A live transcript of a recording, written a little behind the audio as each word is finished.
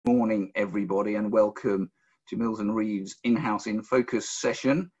Morning, everybody, and welcome to Mills and Reeves in-house in focus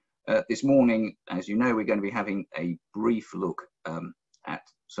session. This morning, as you know, we're going to be having a brief look at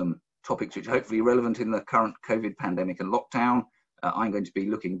some topics which are hopefully relevant in the current COVID pandemic and lockdown. I'm going to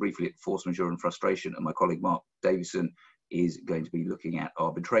be looking briefly at force majeure and frustration, and my colleague Mark Davison is going to be looking at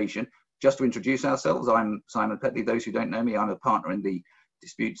arbitration. Just to introduce ourselves, I'm Simon Pedley. Those who don't know me, I'm a partner in the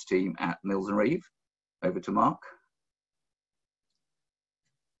disputes team at Mills and Reeves. Over to Mark.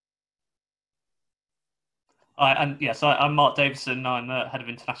 I'm Mark Davison. I'm the Head of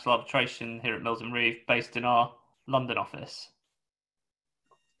International Arbitration here at Mills and Reeves, based in our London office.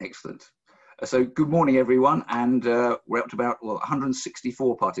 Excellent. So good morning, everyone. And we're up to about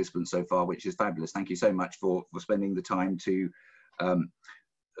 164 participants so far, which is fabulous. Thank you so much for spending the time to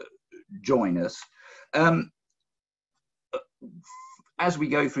join us. As we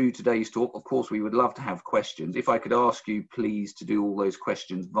go through today's talk, of course, we would love to have questions. If I could ask you, please, to do all those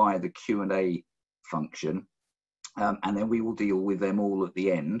questions via the Q&A function. And then we will deal with them all at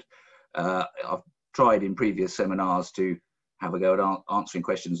the end. I've tried in previous seminars to have a go at answering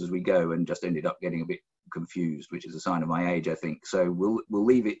questions as we go and just ended up getting a bit confused, which is a sign of my age, I think. So we'll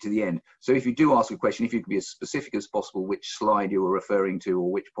leave it to the end. So if you do ask a question, if you could be as specific as possible which slide you were referring to or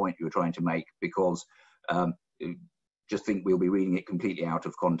which point you were trying to make, because just think we'll be reading it completely out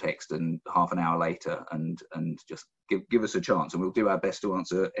of context and half an hour later, and just give us a chance, and we'll do our best to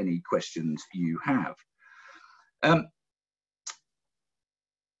answer any questions you have.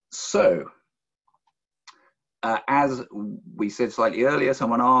 As we said slightly earlier,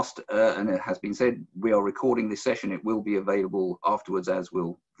 someone asked, and it has been said, we are recording this session. It will be available afterwards, as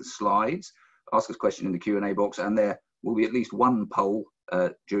will the slides. Ask us a question in the Q&A box, and there will be at least one poll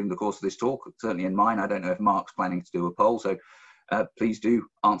during the course of this talk, certainly in mine. I don't know if Mark's planning to do a poll, so please do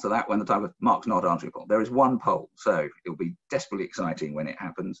answer that when the time of Mark's not answering a poll. There is one poll, so it'll be desperately exciting when it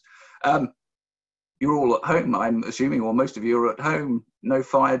happens. You're all at home, I'm assuming, or most of you are at home. No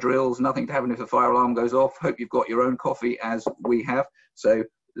fire drills, nothing to happen if the fire alarm goes off. Hope you've got your own coffee, as we have. So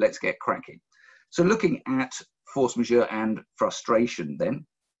let's get cracking. So looking at force majeure and frustration then,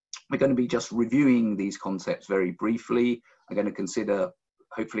 we're going to be just reviewing these concepts very briefly. I'm going to consider,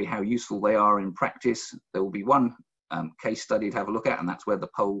 hopefully, how useful they are in practice. There will be one case study to have a look at, and that's where the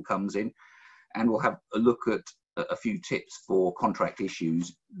poll comes in. And we'll have a look at a few tips for contract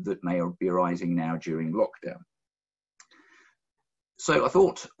issues that may be arising now during lockdown. So I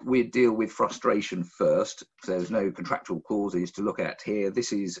thought we'd deal with frustration first. So there's no contractual clauses to look at here.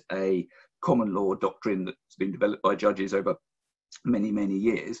 This is a common law doctrine that's been developed by judges over many, many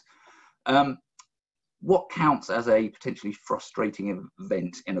years. What counts as a potentially frustrating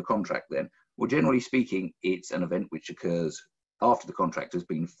event in a contract then? Well, generally speaking, it's an event which occurs after the contract has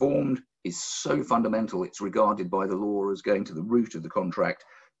been formed, is so fundamental it's regarded by the law as going to the root of the contract,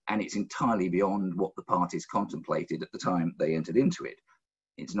 and it's entirely beyond what the parties contemplated at the time they entered into it.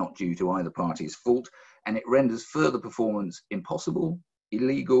 It's not due to either party's fault, and it renders further performance impossible,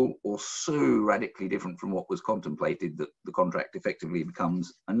 illegal, or so radically different from what was contemplated that the contract effectively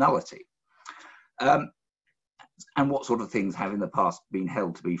becomes a nullity. And what sort of things have in the past been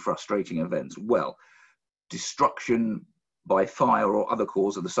held to be frustrating events? Well, destruction by fire or other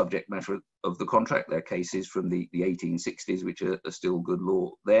cause of the subject matter of the contract. There are cases from the 1860s which are still good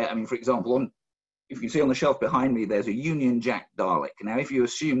law there. I mean, for example, if you see on the shelf behind me, there's a Union Jack Dalek. Now, if you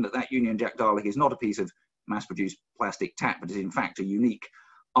assume that Union Jack Dalek is not a piece of mass-produced plastic tap, but is in fact a unique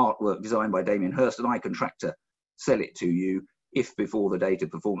artwork designed by Damien Hirst, and I contract to sell it to you, if before the date of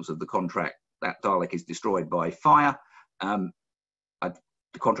performance of the contract that Dalek is destroyed by fire,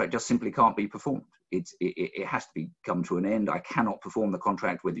 the contract just simply can't be performed. It has to come to an end. I cannot perform the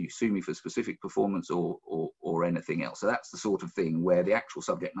contract whether you sue me for specific performance or anything else. So that's the sort of thing where the actual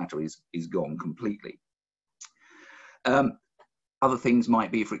subject matter is gone completely. Other things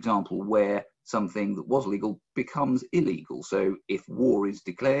might be, for example, where something that was legal becomes illegal. So if war is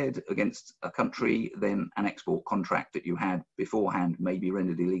declared against a country, then an export contract that you had beforehand may be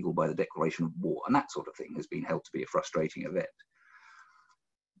rendered illegal by the declaration of war. And that sort of thing has been held to be a frustrating event.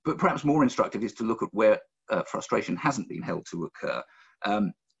 But perhaps more instructive is to look at where frustration hasn't been held to occur.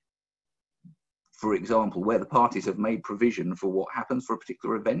 For example, where the parties have made provision for what happens for a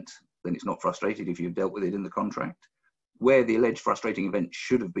particular event, then it's not frustrated if you've dealt with it in the contract. Where the alleged frustrating event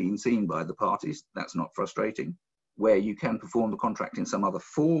should have been seen by the parties, that's not frustrating. Where you can perform the contract in some other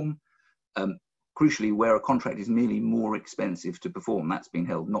form, crucially, where a contract is merely more expensive to perform, that's been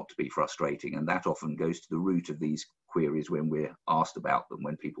held not to be frustrating, and that often goes to the root of these queries when we're asked about them,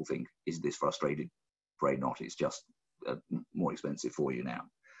 when people think, is this frustrated? Pray not, it's just more expensive for you now.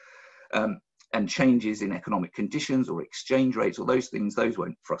 And changes in economic conditions or exchange rates or those things, those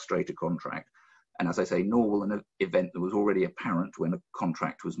won't frustrate a contract. And as I say, nor will an event that was already apparent when a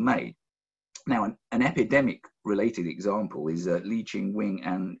contract was made. Now, an epidemic-related example is Li Qingwing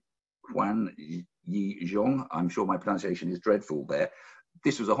and Huan Yizhong. I'm sure my pronunciation is dreadful there.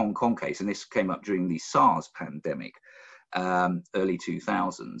 This was a Hong Kong case, and this came up during the SARS pandemic, early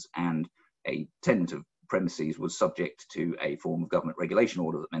 2000s, and a tenant of premises was subject to a form of government regulation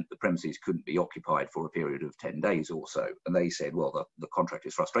order that meant the premises couldn't be occupied for a period of 10 days or so. And they said, well, the contract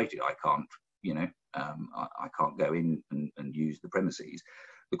is frustrated. I can't, I can't go in and use the premises.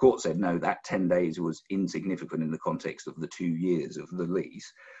 The court said, no, that 10 days was insignificant in the context of the 2 years of the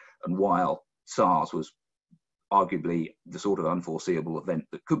lease. And while SARS was arguably the sort of unforeseeable event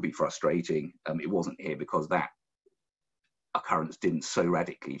that could be frustrating, it wasn't here because that occurrence didn't so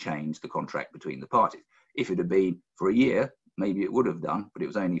radically change the contract between the parties. If it had been for a year, maybe it would have done, but it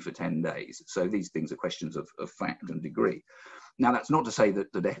was only for 10 days. So these things are questions of fact and degree. Now, that's not to say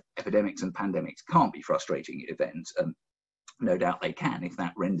that the epidemics and pandemics can't be frustrating events. No doubt they can, if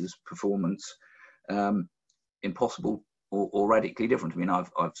that renders performance impossible or radically different. I mean, I've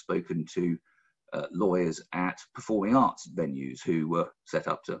spoken to lawyers at performing arts venues who were set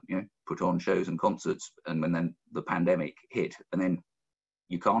up to, put on shows and concerts, and when then the pandemic hit, and then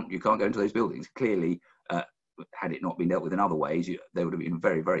you can't go into those buildings. Clearly, had it not been dealt with in other ways, there would have been a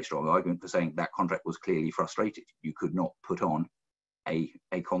very, very strong argument for saying that contract was clearly frustrated. You could not put on a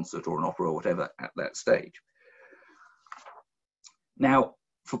concert or an opera or whatever at that stage. Now,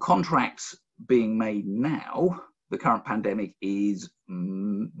 for contracts being made now, the current pandemic is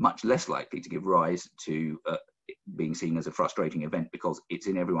much less likely to give rise to being seen as a frustrating event because it's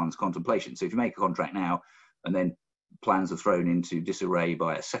in everyone's contemplation. So if you make a contract now and then plans are thrown into disarray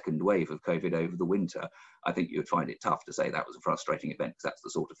by a second wave of COVID over the winter, I think you would find it tough to say that was a frustrating event, because that's the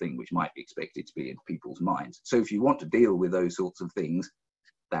sort of thing which might be expected to be in people's minds. So if you want to deal with those sorts of things,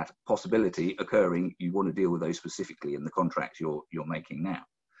 that possibility occurring, you want to deal with those specifically in the contracts you're making now.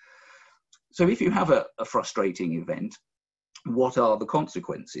 So if you have a frustrating event, what are the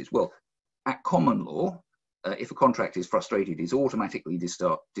consequences? Well, at common law, if a contract is frustrated, it's automatically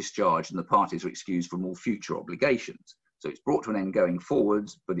discharged and the parties are excused from all future obligations. So it's brought to an end going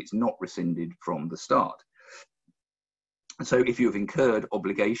forwards, but it's not rescinded from the start. So if you have incurred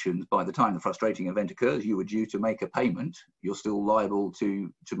obligations by the time the frustrating event occurs, you were due to make a payment, you're still liable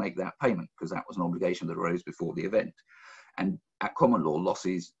to make that payment because that was an obligation that arose before the event. And at common law,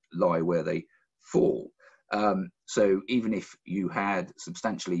 losses lie where they fall. So even if you had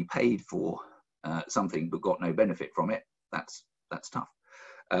substantially paid for something but got no benefit from it, that's tough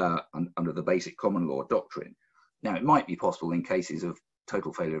under the basic common law doctrine. Now, it might be possible in cases of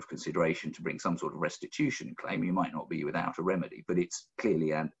total failure of consideration to bring some sort of restitution claim. You might not be without a remedy, but it's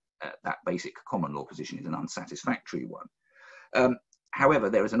clearly that basic common law position is an unsatisfactory one. However,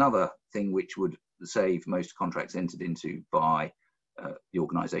 there is another thing which would save most contracts entered into by the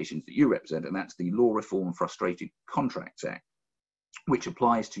organisations that you represent, and that's the Law Reform Frustrated Contracts Act, which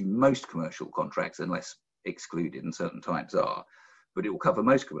applies to most commercial contracts unless excluded, and certain types are, but it will cover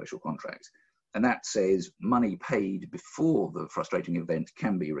most commercial contracts. And that says money paid before the frustrating event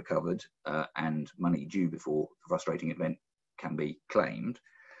can be recovered and money due before the frustrating event can be claimed.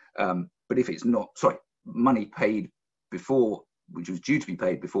 But if it's not, money paid before, which was due to be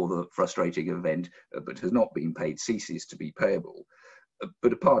paid before the frustrating event, but has not been paid, ceases to be payable.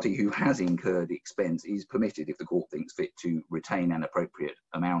 But a party who has incurred expense is permitted, if the court thinks fit, to retain an appropriate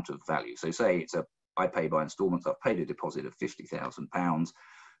amount of value. So say it's I pay by instalments, I've paid a deposit of £50,000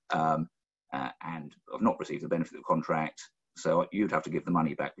 and I've not received the benefit of the contract. So you'd have to give the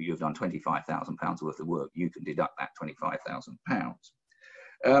money back, but you've done £25,000 worth of work. You can deduct that £25,000.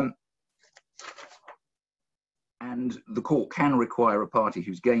 And the court can require a party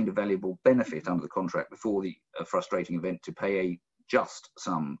who's gained a valuable benefit under the contract before the frustrating event to pay a just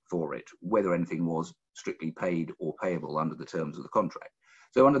sum for it, whether anything was strictly paid or payable under the terms of the contract.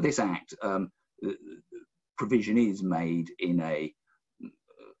 So under this Act, provision is made in a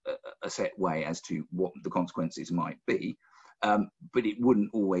set way as to what the consequences might be, but it wouldn't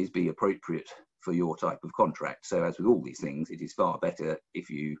always be appropriate for your type of contract. So as with all these things, it is far better, if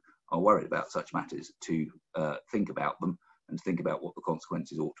you are worried about such matters, to think about them and think about what the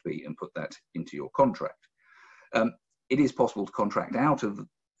consequences ought to be and put that into your contract. It is possible to contract out of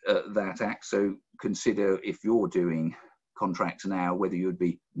that Act, so consider, if you're doing contracts now, whether you'd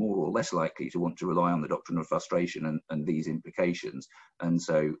be more or less likely to want to rely on the doctrine of frustration and these implications, and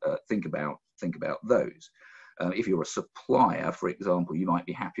so think about those. If you're a supplier, for example, you might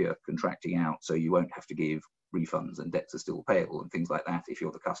be happier contracting out, so you won't have to give refunds and debts are still payable and things like that. If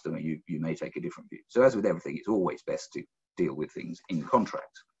you're the customer, you may take a different view. So as with everything, it's always best to deal with things in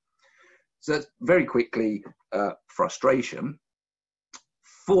contract. So that's very quickly, frustration.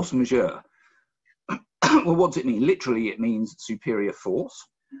 Force majeure. Well, what does it mean? Literally, it means superior force.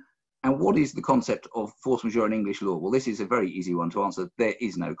 And what is the concept of force majeure in English law? Well, this is a very easy one to answer. There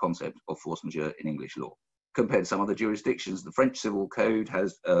is no concept of force majeure in English law. Compared to some other jurisdictions, the French Civil Code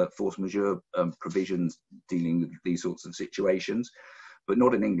has force majeure provisions dealing with these sorts of situations, but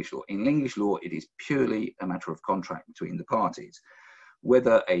not in English law. In English law, it is purely a matter of contract between the parties.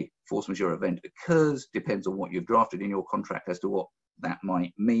 Whether a force majeure event occurs depends on what you've drafted in your contract as to what that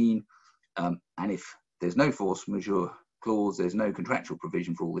might mean. And if there's no force majeure clause, there's no contractual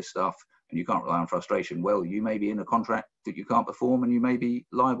provision for all this stuff, and you can't rely on frustration, well, you may be in a contract that you can't perform and you may be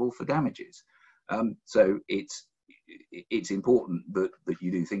liable for damages. So it's important that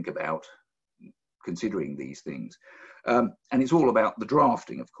you do think about considering these things. And it's all about the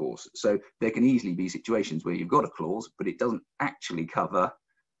drafting, of course. So there can easily be situations where you've got a clause, but it doesn't actually cover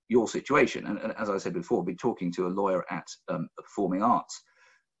your situation. And as I said before, I've been talking to a lawyer at a performing arts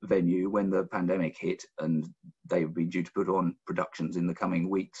venue when the pandemic hit, and they would be due to put on productions in the coming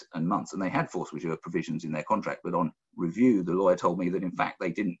weeks and months, and they had force majeure provisions in their contract, but on review the lawyer told me that in fact they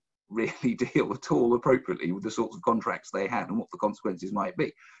didn't really deal at all appropriately with the sorts of contracts they had and what the consequences might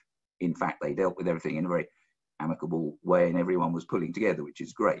be. In fact, they dealt with everything in a very amicable way and everyone was pulling together, which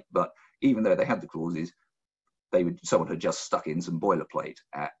is great. But even though they had the clauses, someone had just stuck in some boilerplate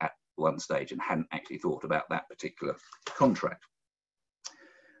at one stage and hadn't actually thought about that particular contract.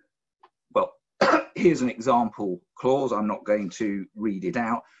 Well, here's an example clause. I'm not going to read it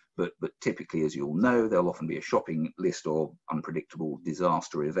out, but typically, as you'll know, there'll often be a shopping list of unpredictable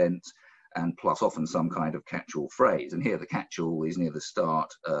disaster events, and plus often some kind of catch-all phrase. And here the catch-all is near the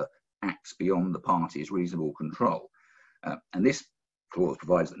start, acts beyond the party's reasonable control. And this clause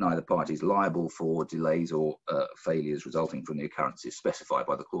provides that neither party is liable for delays or failures resulting from the occurrences specified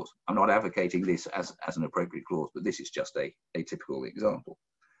by the clause. I'm not advocating this as an appropriate clause, but this is just a typical example.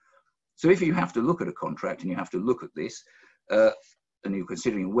 So if you have to look at a contract and you have to look at this, and you're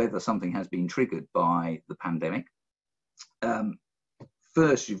considering whether something has been triggered by the pandemic,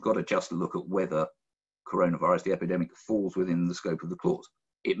 first you've got to just look at whether coronavirus, the epidemic, falls within the scope of the clause.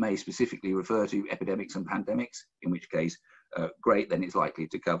 It may specifically refer to epidemics and pandemics, in which case, great, then it's likely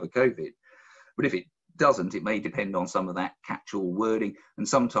to cover COVID. But if it doesn't, it may depend on some of that catch-all wording. And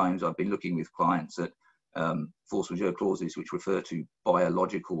sometimes I've been looking with clients at force majeure clauses which refer to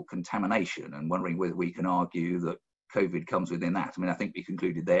biological contamination and wondering whether we can argue that COVID comes within that. I mean, I think we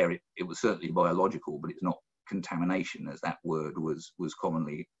concluded there it was certainly biological, but it's not contamination as that word was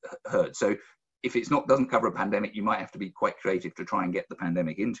commonly heard. So if it's doesn't cover a pandemic, you might have to be quite creative to try and get the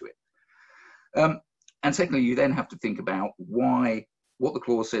pandemic into it. And secondly, you then have to think about what the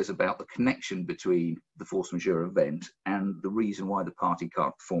clause says about the connection between the force majeure event and the reason why the party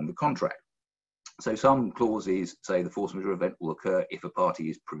can't perform the contract. So some clauses say the force majeure event will occur if a party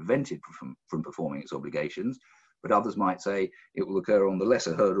is prevented from performing its obligations, but others might say it will occur on the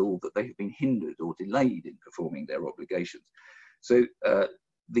lesser hurdle that they have been hindered or delayed in performing their obligations. So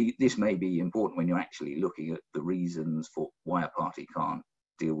this may be important when you're actually looking at the reasons for why a party can't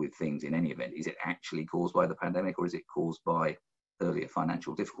deal with things in any event. Is it actually caused by the pandemic, or is it caused by earlier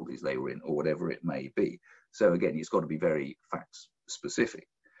financial difficulties they were in, or whatever it may be? So again, it's got to be very fact specific.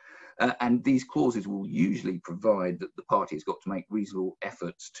 And these clauses will usually provide that the party has got to make reasonable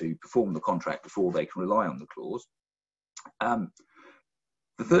efforts to perform the contract before they can rely on the clause.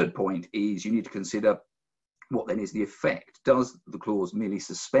 The third point is you need to consider what then is the effect. Does the clause merely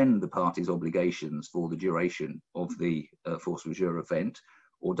suspend the party's obligations for the duration of the force majeure event,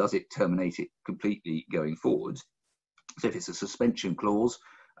 or does it terminate it completely going forwards? So if it's a suspension clause,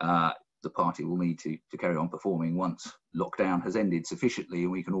 the party will need to carry on performing once lockdown has ended sufficiently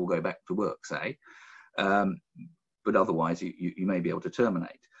and we can all go back to work, say. But otherwise, you may be able to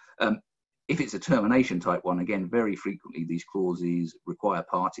terminate. If it's a termination type one, again, very frequently these clauses require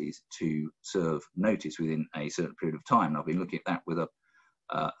parties to serve notice within a certain period of time. And I've been looking at that with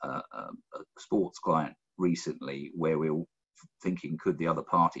a sports client recently, where we were thinking, could the other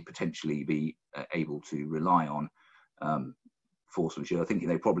party potentially be able to rely on force majeure, thinking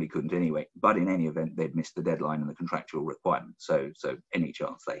they probably couldn't anyway, but in any event they'd missed the deadline and the contractual requirement, so any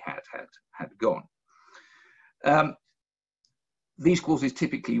chance they had gone. These clauses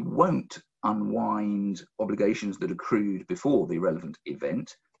typically won't unwind obligations that accrued before the relevant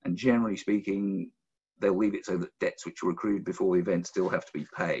event, and generally speaking they'll leave it so that debts which were accrued before the event still have to be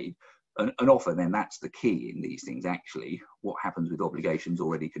paid, and often then that's the key in these things. Actually, what happens with obligations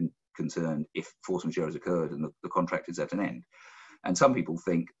already concerned if force majeure has occurred and the contract is at an end. And some people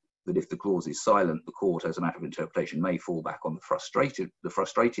think that if the clause is silent, the court, as a matter of interpretation, may fall back on the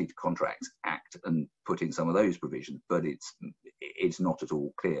Frustrated Contracts Act and put in some of those provisions, but it's not at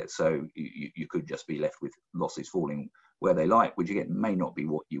all clear. So you could just be left with losses falling where they like, which again may not be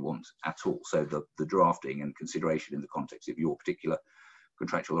what you want at all. So the drafting and consideration in the context of your particular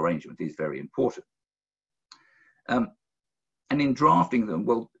contractual arrangement is very important. And in drafting them,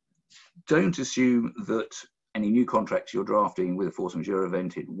 well, don't assume that any new contracts you're drafting with a force majeure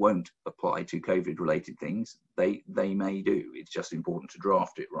event, it won't apply to COVID-related things. They may do. It's just important to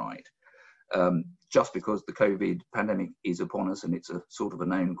draft it right. Just because the COVID pandemic is upon us and it's a sort of a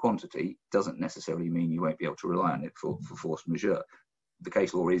known quantity doesn't necessarily mean you won't be able to rely on it for force majeure. The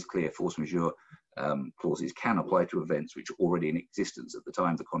case law is clear. Force majeure clauses can apply to events which are already in existence at the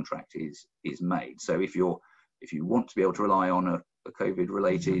time the contract is made. So if you want to be able to rely on a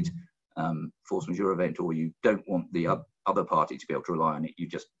COVID-related force majeure event, or you don't want the other party to be able to rely on it, you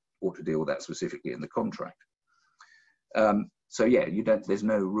just ought to deal with that specifically in the contract. So yeah, there's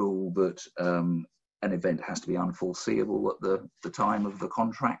no rule that an event has to be unforeseeable at the time of the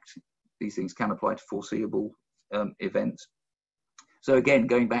contract. These things can apply to foreseeable events. So again,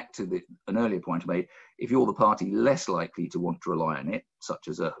 going back to an earlier point I made, if you're the party less likely to want to rely on it, such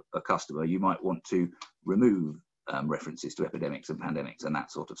as a customer, you might want to remove references to epidemics and pandemics and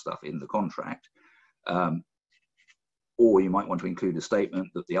that sort of stuff in the contract. Or you might want to include a statement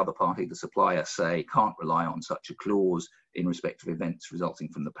that the other party, the supplier, say can't rely on such a clause in respect of events resulting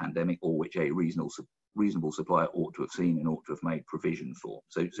from the pandemic, or which a reasonable supplier ought to have seen and ought to have made provision for.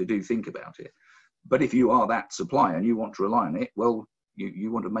 So do think about it. But if you are that supplier and you want to rely on it, well,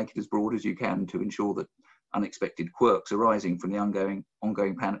 you want to make it as broad as you can to ensure that unexpected quirks arising from the ongoing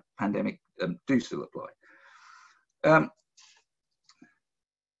pandemic do still apply.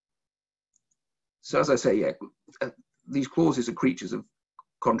 So as I say, yeah, these clauses are creatures of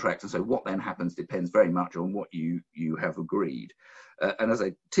contracts, and so what then happens depends very much on what you have agreed. And as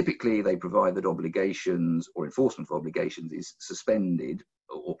typically they provide that obligations or enforcement of obligations is suspended,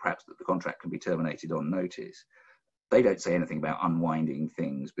 or perhaps that the contract can be terminated on notice. They don't say anything about unwinding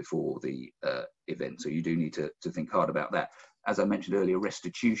things before the event, so you do need to think hard about that. As I mentioned earlier,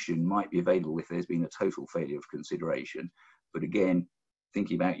 restitution might be available if there's been a total failure of consideration. But again,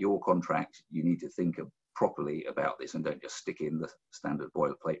 thinking about your contract, you need to think properly about this and don't just stick in the standard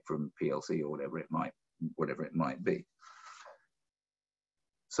boilerplate from PLC or whatever it might be.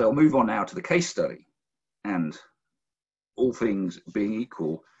 So I'll move on now to the case study, and all things being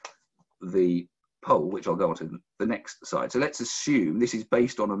equal, the poll, which I'll go on to the next slide. So let's assume this is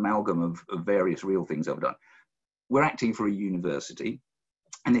based on an amalgam of various real things I've done. We're acting for a university,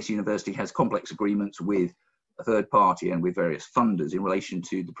 and this university has complex agreements with a third party and with various funders in relation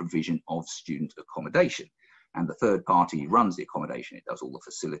to the provision of student accommodation. And the third party runs the accommodation. It does all the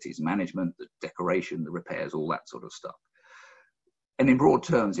facilities management, the decoration, the repairs, all that sort of stuff. And in broad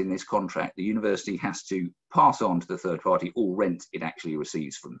terms in this contract, the university has to pass on to the third party all rent it actually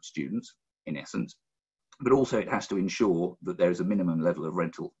receives from students, in essence, but also it has to ensure that there is a minimum level of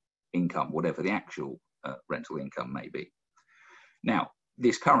rental income, whatever the actual rental income may be. Now,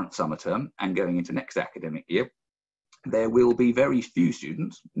 this current summer term and going into next academic year, there will be very few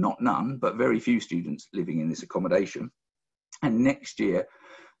students, not none, but very few students living in this accommodation. And next year,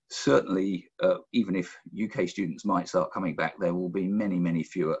 certainly, even if UK students might start coming back, there will be many, many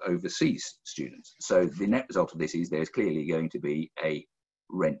fewer overseas students. So the net result of this is there's clearly going to be a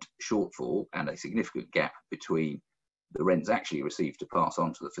rent shortfall and a significant gap between the rents actually received to pass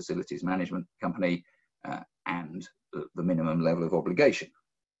on to the facilities management company and the minimum level of obligation.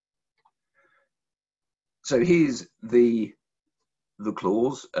 So here's the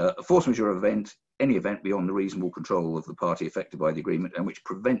clause: a force majeure event, any event beyond the reasonable control of the party affected by the agreement and which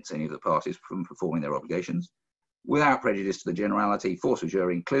prevents any of the parties from performing their obligations. Without prejudice to the generality, force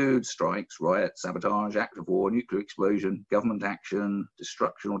majeure includes strikes, riots, sabotage, act of war, nuclear explosion, government action,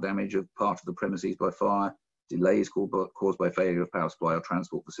 destruction or damage of part of the premises by fire, delays caused by failure of power supply or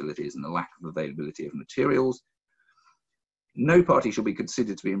transport facilities, and the lack of availability of materials. No party shall be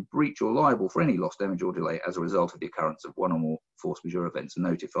considered to be in breach or liable for any loss, damage or delay as a result of the occurrence of one or more force majeure events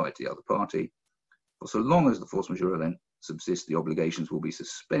notified to the other party. For so long as the force majeure event subsists, the obligations will be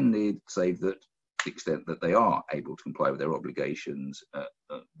suspended, save that to the extent that they are able to comply with their obligations,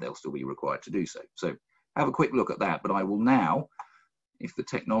 they'll still be required to do so. So have a quick look at that, but I will now, if the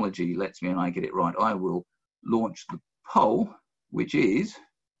technology lets me and I get it right, I will launch the poll, which is,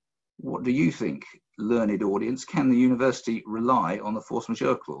 what do you think, learned audience? Can the university rely on the force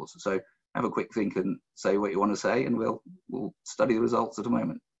majeure clause? So have a quick think and say what you want to say, and we'll study the results at a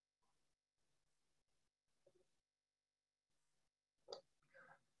moment.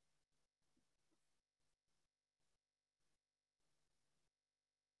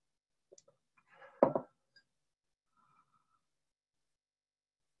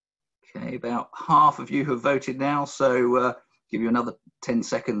 Okay, about half of you have voted now, so give you another 10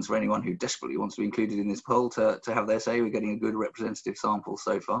 seconds for anyone who desperately wants to be included in this poll to have their say. We're getting a good representative sample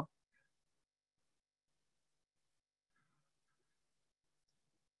so far.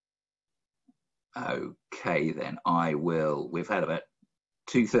 Okay, then I will. We've had about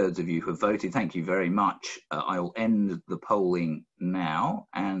 2/3 of you have voted. Thank you very much. I will end the polling now,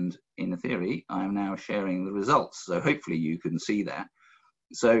 and in theory, I am now sharing the results. So hopefully you can see that.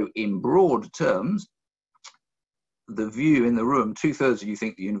 So in broad terms, the view in the room, 2/3 of you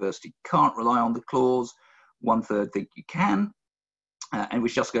think the university can't rely on the clause, 1/3 think you can, and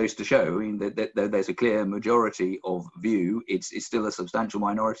which just goes to show, I mean, that there's a clear majority of view. It's still a substantial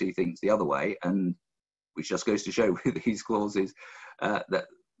minority thinks the other way, and which just goes to show with these clauses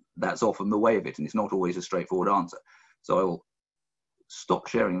that's often the way of it, and it's not always a straightforward answer. So I will stop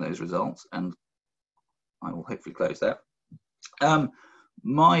sharing those results, and I will hopefully close that.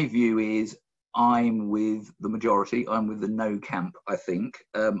 My view is I'm with the majority. I'm with the no camp, I think.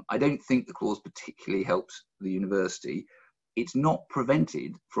 I don't think the clause particularly helps the university. It's not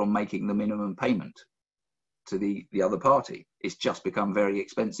prevented from making the minimum payment to the other party. It's just become very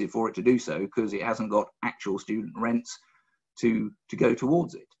expensive for it to do so because it hasn't got actual student rents to go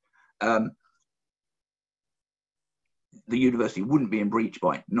towards it. The university wouldn't be in breach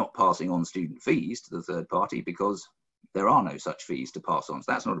by not passing on student fees to the third party because there are no such fees to pass on.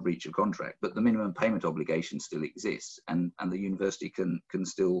 So that's not a breach of contract, but the minimum payment obligation still exists, and the university can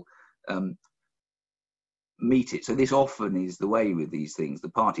still meet it. So this often is the way with these things. The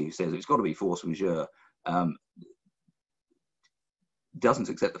party who says it's got to be force majeure doesn't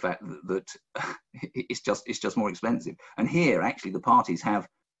accept the fact that it's just more expensive. And here, actually, the parties have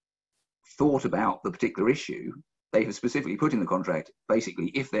thought about the particular issue. They have specifically put in the contract, basically,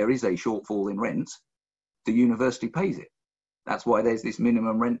 if there is a shortfall in rents, the university pays it. That's why there's this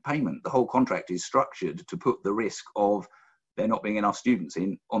minimum rent payment. The whole contract is structured to put the risk of there not being enough students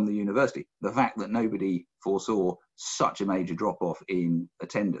in on the university. The fact that nobody foresaw such a major drop-off in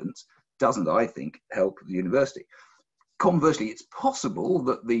attendance doesn't, I think, help the university. Conversely, it's possible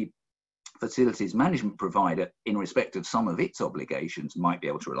that the facilities management provider, in respect of some of its obligations, might be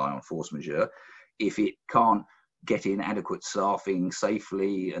able to rely on force majeure if it can't get in adequate staffing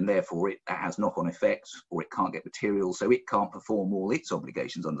safely, and therefore it has knock-on effects, or it can't get materials, so it can't perform all its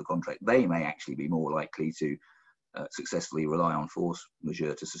obligations under the contract. They may actually be more likely to successfully rely on force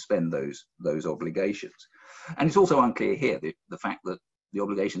majeure to suspend those obligations. And it's also unclear here the fact that the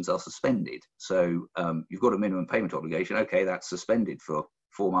obligations are suspended. So you've got a minimum payment obligation. Okay, that's suspended for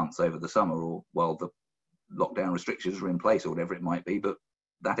 4 months over the summer, or while the lockdown restrictions are in place, or whatever it might be. But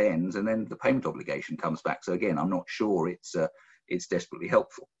that ends, and then the payment obligation comes back. So again, I'm not sure it's desperately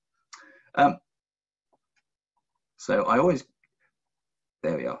helpful. So I always,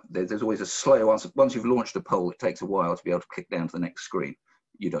 there we are. There's always a slow, once you've launched a poll, it takes a while to be able to click down to the next screen.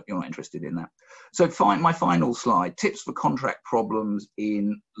 You're not interested in that. So my final slide, tips for contract problems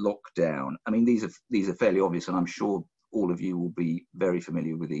in lockdown. I mean, these are fairly obvious, and I'm sure all of you will be very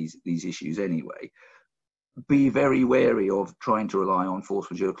familiar with these issues anyway. Be very wary of trying to rely on force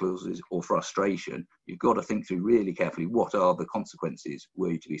majeure clauses or frustration. You've got to think through really carefully what are the consequences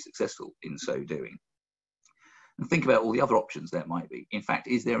were you to be successful in so doing. And think about all the other options there might be. In fact,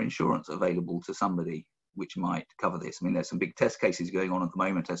 is there insurance available to somebody which might cover this? I mean, there's some big test cases going on at the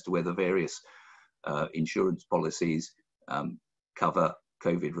moment as to whether various insurance policies cover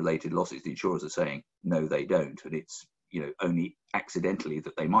COVID-related losses. The insurers are saying, no, they don't. And it's only accidentally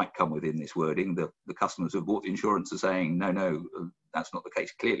that they might come within this wording. The customers who have bought the insurance are saying, no, that's not the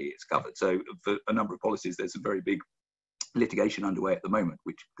case. Clearly it's covered. So for a number of policies, there's a very big litigation underway at the moment,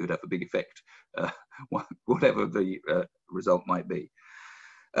 which could have a big effect, whatever the result might be.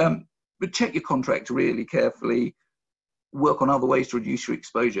 But check your contract really carefully, work on other ways to reduce your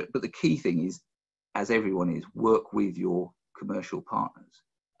exposure. But the key thing is, as everyone is, work with your commercial partners.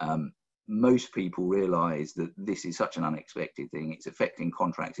 Most people realise that this is such an unexpected thing. It's affecting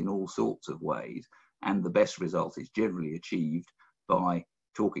contracts in all sorts of ways. And the best result is generally achieved by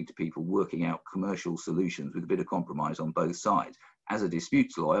talking to people, working out commercial solutions with a bit of compromise on both sides. As a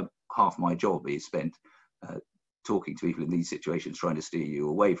disputes lawyer, half my job is spent talking to people in these situations, trying to steer you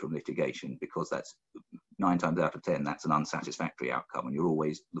away from litigation, because that's 9 times out of 10, that's an unsatisfactory outcome. And you're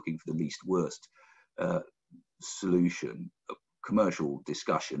always looking for the least worst solution. Commercial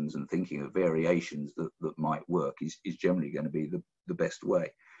discussions and thinking of variations that might work is generally going to be the best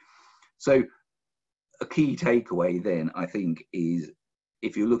way. So a key takeaway then, I think, is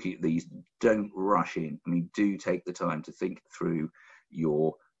if you're looking at these, don't rush in. I mean, do take the time to think through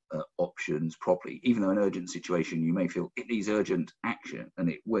your options properly. Even though an urgent situation, you may feel it needs urgent action, and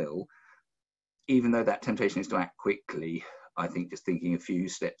it will. even though that temptation is to act quickly, I think just thinking a few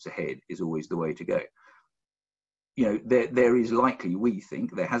steps ahead is always the way to go. You know, there is likely, we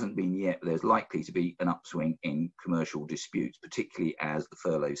think, there hasn't been yet, but there's likely to be an upswing in commercial disputes, particularly as the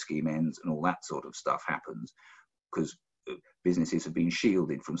furlough scheme ends and all that sort of stuff happens, because businesses have been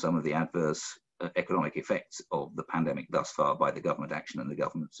shielded from some of the adverse economic effects of the pandemic thus far by the government action and the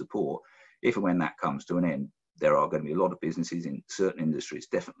government support. If and when that comes to an end, there are going to be a lot of businesses in certain industries,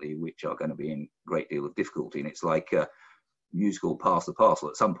 definitely, which are going to be in a great deal of difficulty. And it's like musical pass the parcel.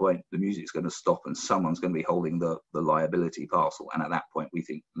 At some point the music's going to stop and someone's going to be holding the liability parcel, and at that point we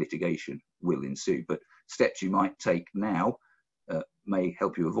think litigation will ensue. But steps you might take now may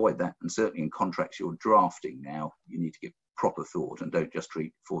help you avoid that, and certainly in contracts you're drafting now, you need to give proper thought and don't just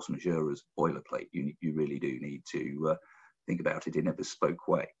treat force majeure as boilerplate. You really do need to think about it in a bespoke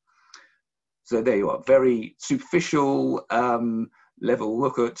way. So there you are, very superficial level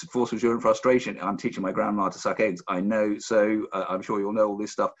look at force majeure and frustration. I'm teaching my grandma to suck eggs, I know, so I'm sure you'll know all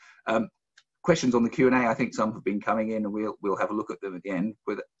this stuff. Questions on the Q&A, I think some have been coming in, and we'll have a look at them at the end.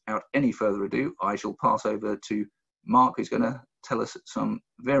 Without any further ado, I shall pass over to Mark, who's going to tell us some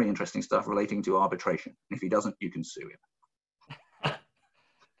very interesting stuff relating to arbitration. If he doesn't, you can sue him.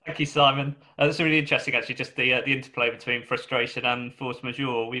 Thank you, Simon. That's really interesting, actually, just the interplay between frustration and force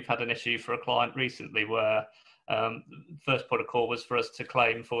majeure. We've had an issue for a client recently where first port of call was for us to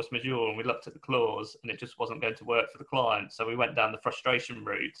claim force majeure, and we looked at the clause and it just wasn't going to work for the client. So we went down the frustration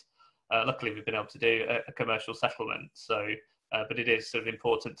route. Luckily, we've been able to do a commercial settlement. So, but it is sort of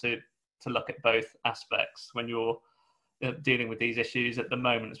important to look at both aspects when you're dealing with these issues at the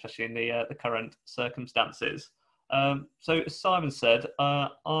moment, especially in the current circumstances. So as Simon said,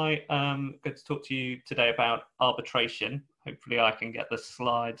 I am going to talk to you today about arbitration. Hopefully I can get the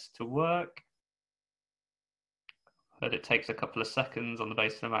slides to work. But it takes a couple of seconds on the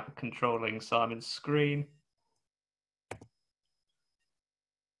basis of controlling Simon's screen.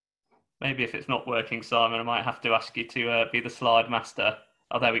 Maybe if it's not working, Simon, I might have to ask you to be the slide master.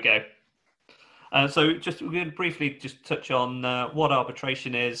 Oh, there we go. So we're going to briefly just touch on what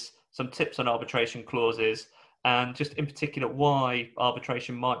arbitration is, some tips on arbitration clauses, and just in particular why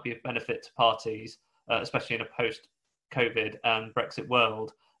arbitration might be of benefit to parties, especially in a post-COVID and Brexit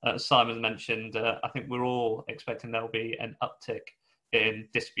world. As Simon mentioned, I think we're all expecting there'll be an uptick in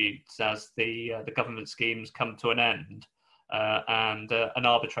disputes as the government schemes come to an end, and an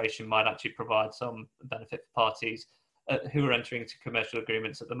arbitration might actually provide some benefit for parties who are entering into commercial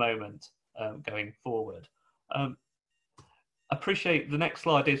agreements at the moment going forward. I appreciate the next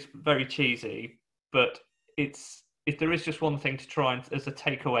slide is very cheesy, but if there is just one thing to try and as a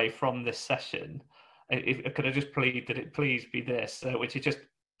takeaway from this session, could I just plead that it please be this, which is just,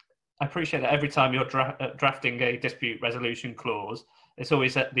 I appreciate that every time you're drafting a dispute resolution clause, it's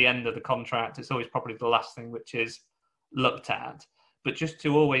always at the end of the contract. It's always probably the last thing which is looked at. But just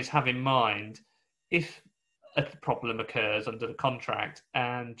to always have in mind, if a problem occurs under the contract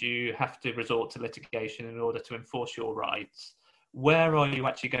and you have to resort to litigation in order to enforce your rights, where are you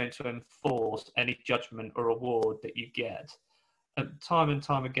actually going to enforce any judgment or award that you get? Time and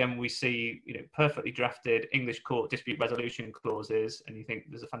time again, we see perfectly drafted English court dispute resolution clauses, and you think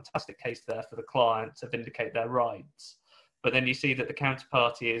there's a fantastic case there for the client to vindicate their rights. But then you see that the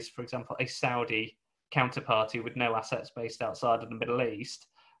counterparty is, for example, a Saudi counterparty with no assets based outside of the Middle East.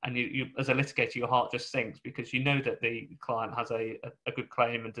 And you as a litigator, your heart just sinks because you know that the client has a good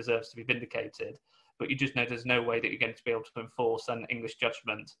claim and deserves to be vindicated. But you just know there's no way that you're going to be able to enforce an English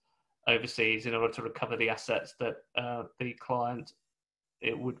judgment overseas in order to recover the assets that the client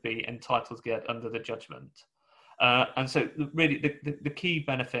would be entitled to get under the judgment. And so really the key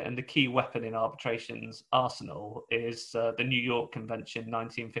benefit and the key weapon in arbitration's arsenal is the New York Convention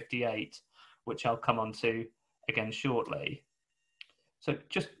 1958, which I'll come on to again shortly. So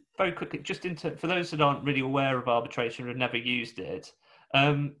just very quickly, for those that aren't really aware of arbitration or have never used it,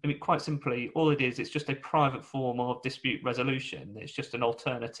 I mean, quite simply, all it is, it's just a private form of dispute resolution. It's just an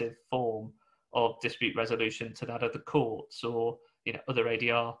alternative form of dispute resolution to that of the courts or other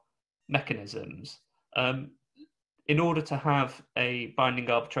ADR mechanisms. In order to have a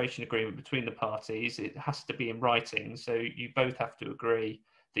binding arbitration agreement between the parties, it has to be in writing. So you both have to agree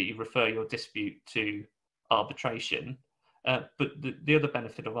that you refer your dispute to arbitration. But the other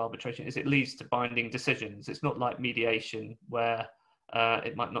benefit of arbitration is it leads to binding decisions. It's not like mediation where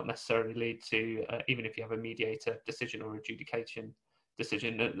it might not necessarily lead to, even if you have a mediator decision or adjudication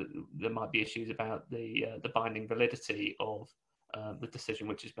decision, there might be issues about the binding validity of the decision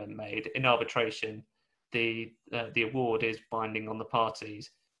which has been made. In arbitration, the award is binding on the parties.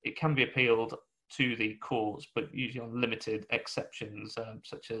 It can be appealed to the courts, but usually on limited exceptions,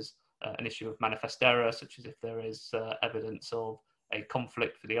 such as an issue of manifest error, such as if there is evidence of a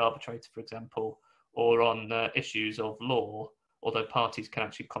conflict for the arbitrator, for example, or on issues of law, although parties can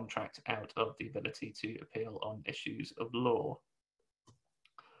actually contract out of the ability to appeal on issues of law.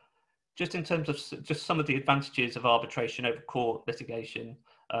 Just in terms of just some of the advantages of arbitration over court litigation,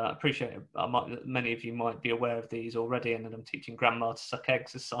 I appreciate many of you might be aware of these already, and that I'm teaching grandma to suck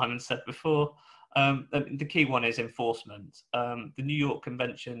eggs, as Simon said before. The key one is enforcement. The New York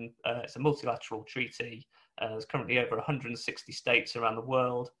Convention, it's a multilateral treaty. There's currently over 160 states around the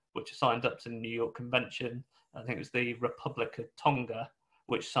world which are signed up to the New York Convention. I think it was the Republic of Tonga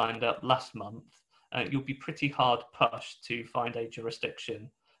which signed up last month. You'll be pretty hard pushed to find a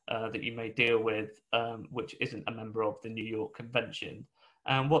jurisdiction that you may deal with which isn't a member of the New York Convention.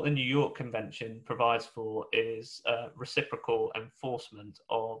 And what the New York Convention provides for is reciprocal enforcement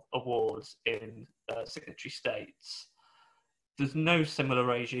of awards in signatory states. There's no similar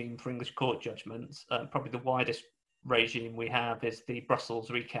regime for English court judgments. Probably the widest regime we have is the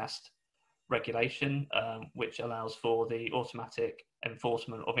Brussels recast regulation, which allows for the automatic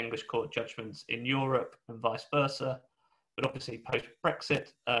enforcement of English court judgments in Europe and vice versa. But obviously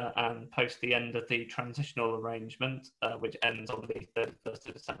post-Brexit and post the end of the transitional arrangement, which ends on the 31st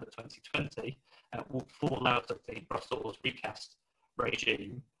of December 2020, will fall out of the Brussels recast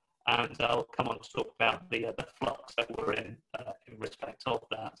regime. And I'll come on to talk about the flux that we're in respect of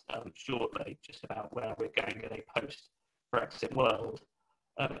that shortly, just about where we're going in a post-Brexit world.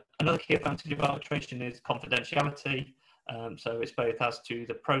 Another key advantage of arbitration is confidentiality. So it's both as to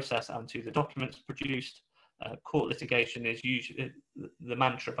the process and to the documents produced. Court litigation is usually, the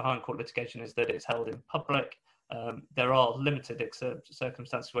mantra behind court litigation is that it's held in public. There are limited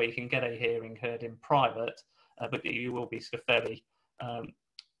circumstances where you can get a hearing heard in private, but you will be sort of fairly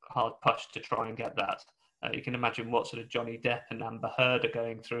hard pushed to try and get that. You can imagine what sort of Johnny Depp and Amber Heard are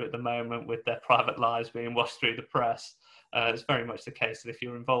going through at the moment with their private lives being washed through the press. It's very much the case that if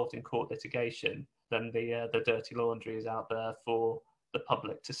you're involved in court litigation, then the dirty laundry is out there for the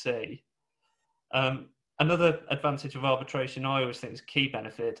public to see. Another advantage of arbitration, I always think is a key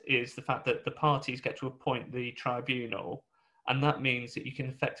benefit, is the fact that the parties get to appoint the tribunal, and that means that you can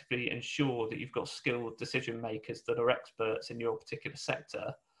effectively ensure that you've got skilled decision makers that are experts in your particular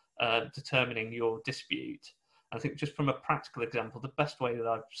sector, determining your dispute. I think just from a practical example, the best way that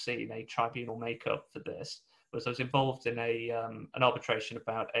I've seen a tribunal make up for this was I was involved in an arbitration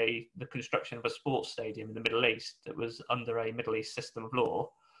about the construction of a sports stadium in the Middle East that was under a Middle East system of law.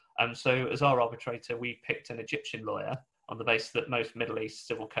 And so as our arbitrator, we picked an Egyptian lawyer on the basis that most Middle East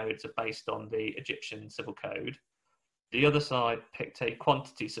civil codes are based on the Egyptian civil code. The other side picked a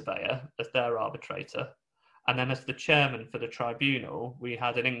quantity surveyor as their arbitrator. And then as the chairman for the tribunal, we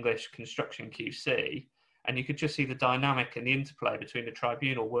had an English construction QC. And you could just see the dynamic and the interplay between the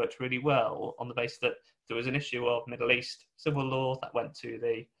tribunal worked really well on the basis that there was an issue of Middle East civil law that went to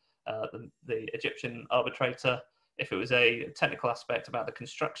the Egyptian arbitrator. If it was a technical aspect about the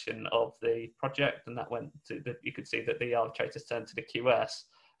construction of the project, and that went to you could see that the arbitrators turned to the QS,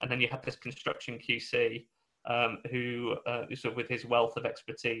 and then you had this construction QC who sort of with his wealth of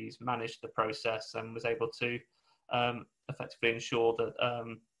expertise managed the process and was able to effectively ensure that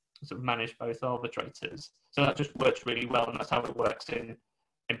sort of manage both arbitrators. So that just works really well, and that's how it works in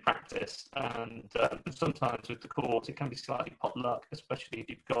practice. And sometimes with the court, it can be slightly potluck, especially if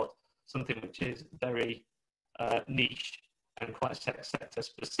you've got something which is very niche and quite sector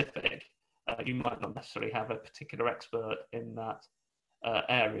specific. You might not necessarily have a particular expert in that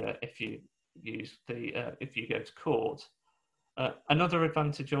area if you if you go to court. Another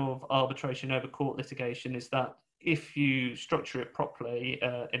advantage of arbitration over court litigation is that if you structure it properly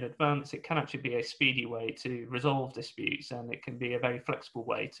in advance, it can actually be a speedy way to resolve disputes, and it can be a very flexible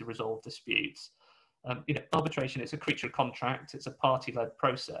way to resolve disputes. Arbitration is a creature of contract, it's a party-led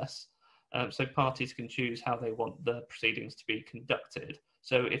process. So parties can choose how they want the proceedings to be conducted.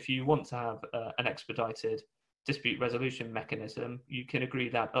 So if you want to have an expedited dispute resolution mechanism, you can agree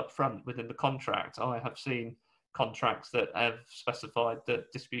that up front within the contract. I have seen contracts that have specified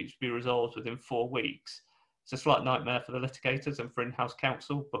that disputes be resolved within 4 weeks. It's a slight nightmare for the litigators and for in-house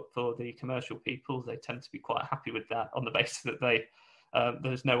counsel, but for the commercial people, they tend to be quite happy with that on the basis that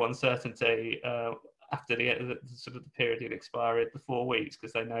there's no uncertainty after the sort of the period of expiry of the 4 weeks,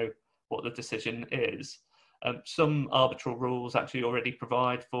 because they know what the decision is. Some arbitral rules actually already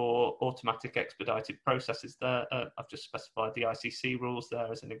provide for automatic expedited processes there. I've just specified the ICC rules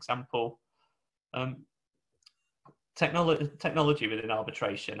there as an example. Technology within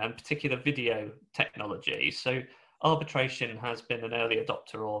arbitration, and particular video technology. So arbitration has been an early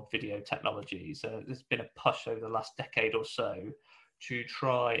adopter of video technologies. There's been a push over the last decade or so to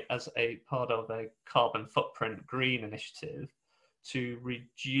try, as a part of a carbon footprint green initiative, to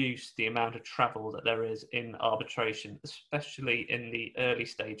reduce the amount of travel that there is in arbitration, especially in the early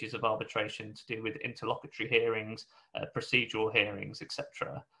stages of arbitration to do with interlocutory hearings, procedural hearings,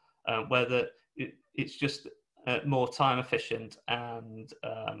 etc., where it's just more time efficient and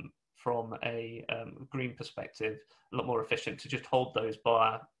from a green perspective, a lot more efficient to just hold those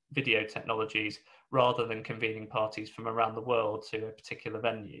via video technologies rather than convening parties from around the world to a particular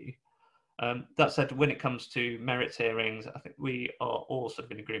venue. That said, when it comes to merits hearings, I think we are all sort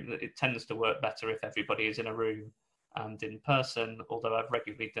of in agreement that it tends to work better if everybody is in a room and in person, although I've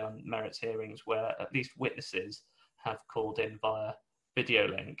regularly done merits hearings where at least witnesses have called in via video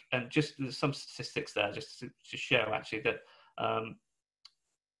link. And just there's some statistics there just to show actually that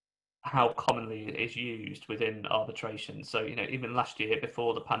how commonly it is used within arbitration. So, even last year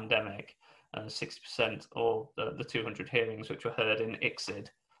before the pandemic, 60% of the 200 hearings which were heard in ICSID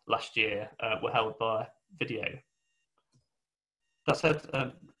last year were held by video. That said,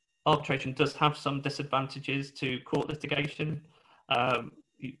 arbitration does have some disadvantages to court litigation.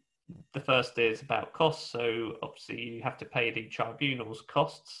 The first is about costs. So obviously you have to pay the tribunal's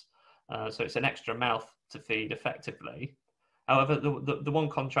costs. So it's an extra mouth to feed effectively. However, the one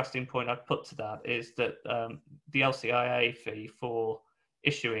contrasting point I'd put to that is that the LCIA fee for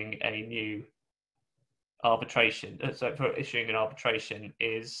issuing a new arbitration, so for issuing an arbitration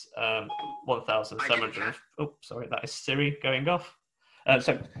is 1,700. Oh, sorry, that is Siri going off.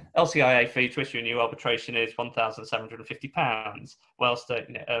 So LCIA fee to issue a new arbitration is £1,750, whilst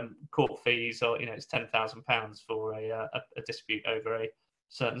court fees are it's £10,000 for a dispute over a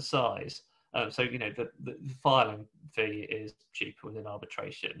certain size. So the filing fee is cheaper within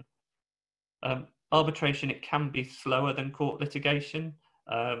arbitration. Arbitration, it can be slower than court litigation.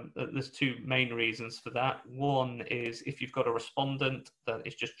 There's two main reasons for that. One is if you've got a respondent that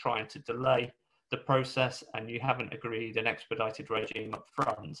is just trying to delay the process and you haven't agreed an expedited regime up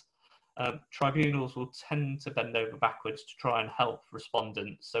front, tribunals will tend to bend over backwards to try and help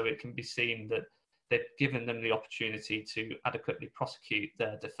respondents, so it can be seen that they've given them the opportunity to adequately prosecute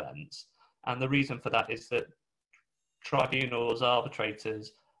their defence. And the reason for that is that tribunals,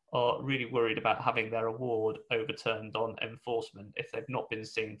 arbitrators, are really worried about having their award overturned on enforcement if they've not been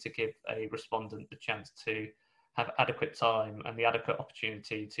seen to give a respondent the chance to have adequate time and the adequate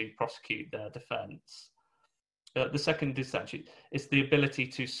opportunity to prosecute their defence. The second is actually the ability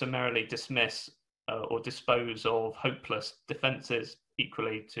to summarily dismiss or dispose of hopeless defences,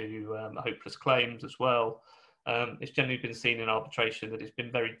 equally to hopeless claims as well. It's generally been seen in arbitration that it's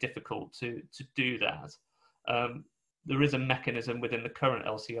been very difficult to do that. There is a mechanism within the current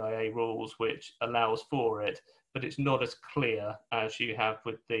LCIA rules which allows for it, but it's not as clear as you have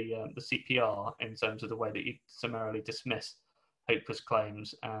with the CPR in terms of the way that you summarily dismiss hopeless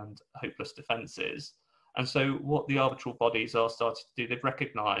claims and hopeless defences. And so what the arbitral bodies are starting to do, they've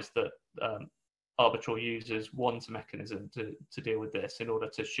recognised that arbitral users want a mechanism to deal with this in order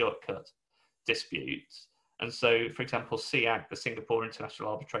to shortcut disputes. And so, for example, SIAC, the Singapore International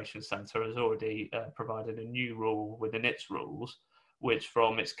Arbitration Centre, has already provided a new rule within its rules, which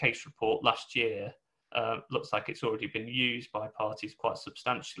from its case report last year, looks like it's already been used by parties quite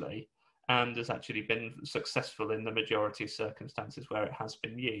substantially and has actually been successful in the majority of circumstances where it has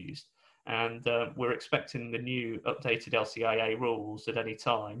been used. And we're expecting the new updated LCIA rules at any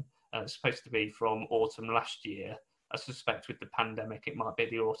time. It's supposed to be from autumn last year. I suspect with the pandemic, it might be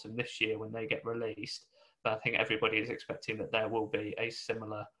the autumn this year when they get released. But I think everybody is expecting that there will be a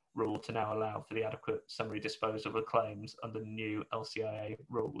similar rule to now allow for the adequate summary disposal of claims under the new LCIA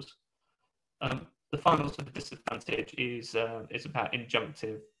rules. The final sort of disadvantage is about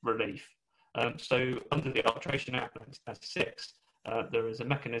injunctive relief. So under the Arbitration Act 1996, there is a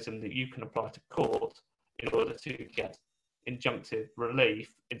mechanism that you can apply to court in order to get injunctive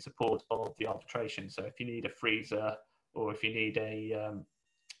relief in support of the arbitration. So if you need a freezer or if you need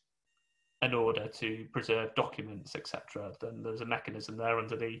an order to preserve documents, etc., then there's a mechanism there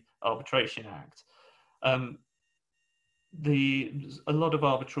under the Arbitration Act. A lot of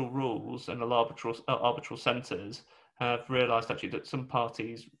arbitral rules and arbitral centres have realised actually that some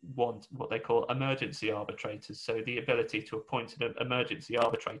parties want what they call emergency arbitrators, so the ability to appoint an emergency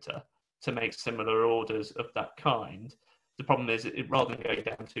arbitrator to make similar orders of that kind. The problem is, rather than going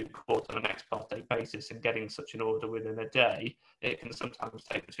down to court on an ex parte basis and getting such an order within a day, it can sometimes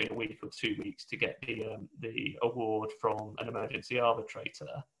take between a week or 2 weeks to get the award from an emergency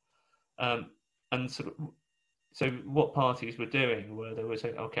arbitrator. So what parties were doing were they were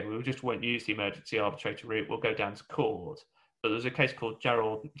saying, okay, we just won't use the emergency arbitrator route, we'll go down to court. But there was a case called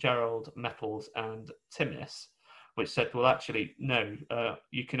Gerald, Metals and Timmis, which said, well, actually, no,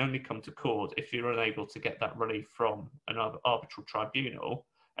 you can only come to court if you're unable to get that relief from an arbitral tribunal.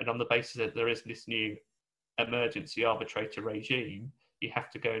 And on the basis that there is this new emergency arbitrator regime, you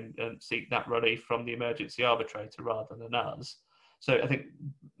have to go and seek that relief from the emergency arbitrator rather than us. So I think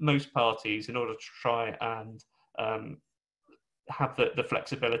most parties, in order to try and have the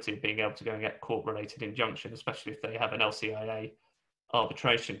flexibility of being able to go and get court-related injunction, especially if they have an LCIA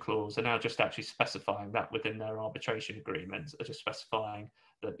arbitration clause, are now just actually specifying that within their arbitration agreements, are just specifying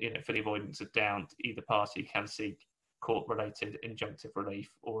that, you know, for the avoidance of doubt, either party can seek court-related injunctive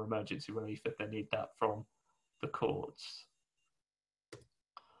relief or emergency relief if they need that from the courts.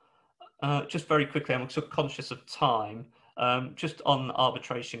 Just very quickly, I'm sort of conscious of time. Just on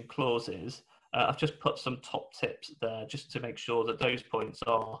arbitration clauses, I've just put some top tips there just to make sure that those points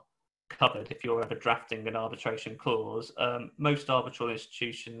are covered if you're ever drafting an arbitration clause. Most arbitral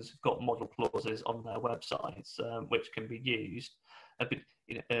institutions have got model clauses on their websites which can be used. But,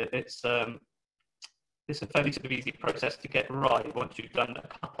 you know, it's a fairly sort of easy process to get right once you've done a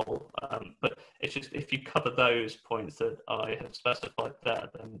couple, but it's just if you cover those points that I have specified there,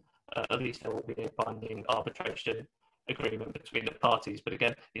 then at least there will be a binding arbitration agreement between the parties. But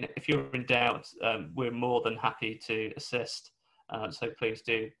again, you know, if you're in doubt, we're more than happy to assist. So please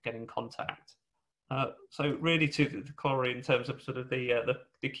do get in contact. So really, to the Corey, in terms of sort of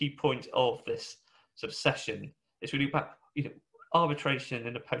the key point of this sort of session is really about, you know, arbitration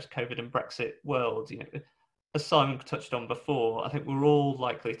in a post-COVID and Brexit world. You know, as Simon touched on before, I think we're all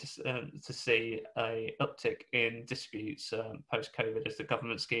likely to see a uptick in disputes post-COVID as the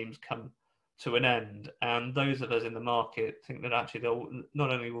government schemes come to an end. And those of us in the market think that actually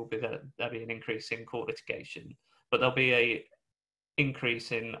not only will there be an increase in court litigation, but there'll be a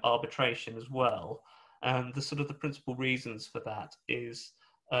increase in arbitration as well. And the principal reasons for that is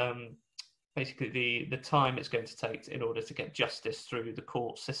basically the time it's going to take in order to get justice through the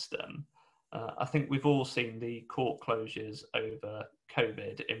court system. I think we've all seen the court closures over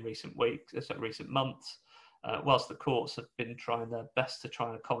COVID in recent weeks, recent months. Whilst the courts have been trying their best to try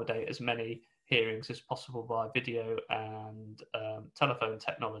and accommodate as many hearings as possible via video and telephone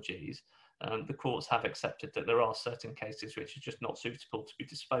technologies, the courts have accepted that there are certain cases which are just not suitable to be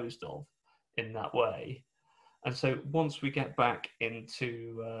disposed of in that way. And so once we get back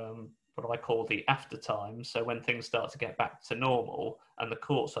into what I call the after time, so when things start to get back to normal and the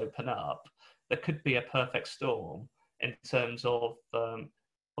courts open up, there could be a perfect storm in terms of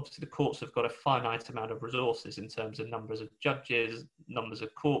obviously the courts have got a finite amount of resources in terms of numbers of judges, numbers of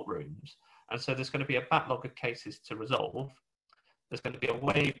courtrooms, and so there's going to be a backlog of cases to resolve. There's going to be a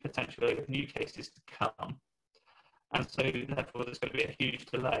wave potentially of new cases to come, and so therefore there's going to be a huge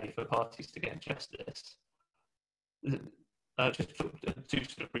delay for parties to get justice. Just two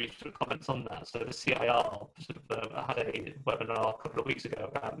sort of brief comments on that. So the CIR had a webinar a couple of weeks ago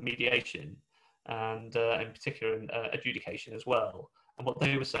about mediation and in particular adjudication as well. And what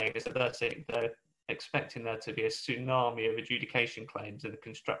they were saying is that they're expecting there to be a tsunami of adjudication claims in the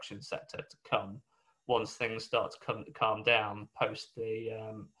construction sector to come once things start to calm down post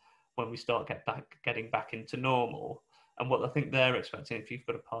when we start getting back into normal. And what I think they're expecting, if you've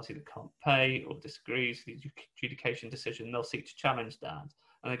got a party that can't pay or disagrees with the adjudication decision, they'll seek to challenge that.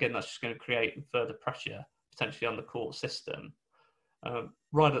 And again, that's just going to create further pressure potentially on the court system.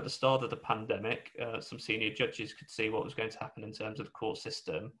 Right at the start of the pandemic, some senior judges could see what was going to happen in terms of the court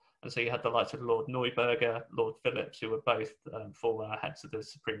system. And so you had the likes of Lord Neuberger, Lord Phillips, who were both former heads of the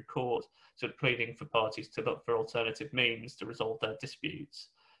Supreme Court, sort of pleading for parties to look for alternative means to resolve their disputes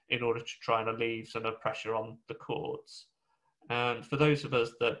in order to try and alleviate some of the pressure on the courts. And for those of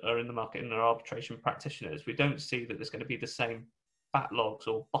us that are in the market and are arbitration practitioners, we don't see that there's going to be the same backlogs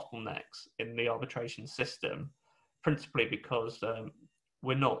or bottlenecks in the arbitration system, principally because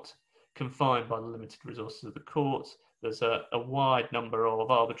we're not confined by the limited resources of the courts. There's a wide number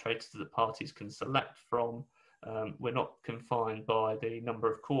of arbitrators that parties can select from. We're not confined by the number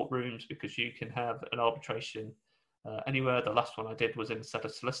of courtrooms because you can have an arbitration anywhere. The last one I did was in a set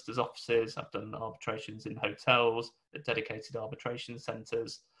of solicitors' offices. I've done arbitrations in hotels, at dedicated arbitration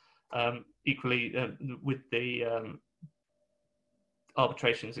centres. Equally, with the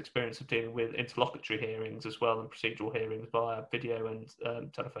arbitrations experience of dealing with interlocutory hearings as well and procedural hearings via video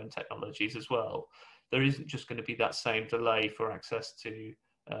and telephone technologies as well, there isn't just going to be that same delay for access to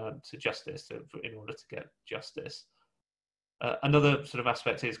justice in order to get justice. Another sort of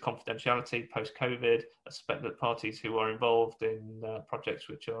aspect is confidentiality post-COVID. I suspect that parties who are involved in projects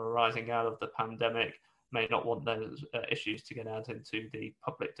which are arising out of the pandemic may not want those issues to get out into the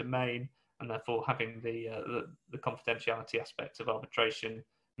public domain, and therefore having the confidentiality aspect of arbitration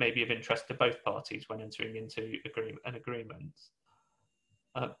may be of interest to both parties when entering into an agreement.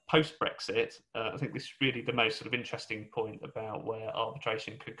 Post-Brexit, I think this is really the most sort of interesting point about where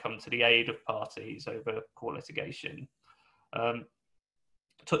arbitration could come to the aid of parties over court litigation.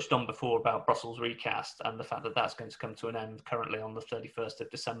 Touched on before about Brussels recast and the fact that that's going to come to an end currently on the 31st of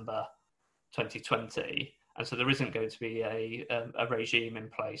December 2020. And so there isn't going to be a regime in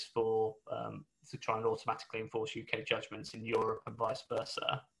place for to try and automatically enforce UK judgments in Europe and vice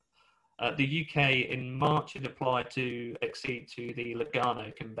versa. The UK in March had applied to accede to the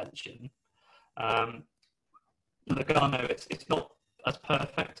Lugano Convention. Lugano, it's not as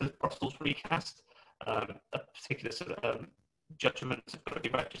perfect as Brussels recast. A particular sort of judgments have got to be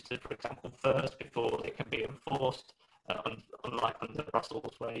registered, for example, first before they can be enforced, unlike under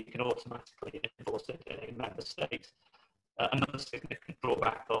Brussels, where you can automatically enforce it in a member state. Another significant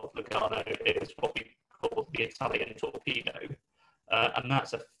drawback of Lugano is what we call the Italian torpedo, and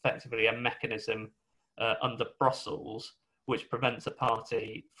that's effectively a mechanism under Brussels which prevents a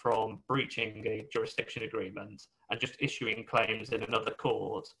party from breaching a jurisdiction agreement and just issuing claims in another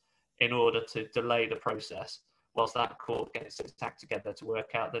court in order to delay the process whilst that court gets its act together to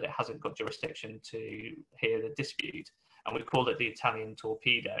work out that it hasn't got jurisdiction to hear the dispute. And we call it the Italian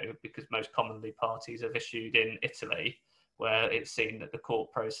torpedo because most commonly parties have issued in Italy, where it's seen that the court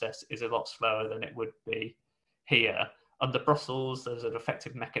process is a lot slower than it would be here. Under Brussels, there's an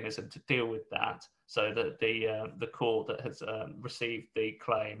effective mechanism to deal with that, so that the court that has received the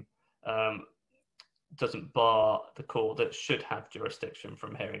claim doesn't bar the court that should have jurisdiction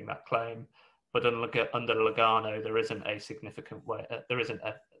from hearing that claim. But under Lugano, there isn't a significant way, there isn't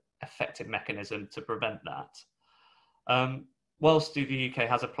an effective mechanism to prevent that. Whilst the UK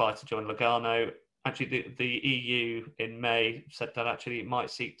has applied to join Lugano, actually the EU in May said that actually it might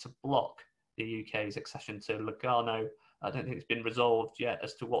seek to block the UK's accession to Lugano. I don't think it's been resolved yet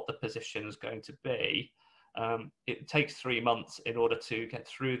as to what the position is going to be. It takes 3 months in order to get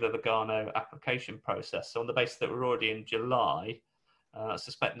through the Lugano application process. So on the basis that we're already in July, I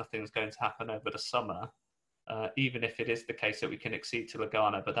suspect nothing's going to happen over the summer, even if it is the case that we can accede to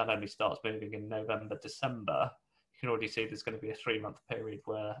Lugano, but that only starts moving in November, December. You can already see there's going to be a 3-month period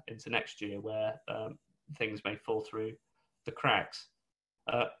where into next year where things may fall through the cracks.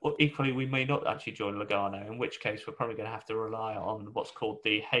 Or equally, we may not actually join Lugano, in which case we're probably going to have to rely on what's called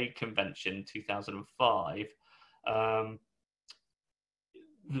the Hague Convention 2005.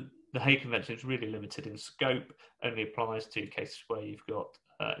 The Hague Convention is really limited in scope, only applies to cases where you've got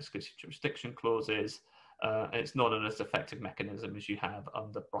exclusive jurisdiction clauses, and it's not an as effective mechanism as you have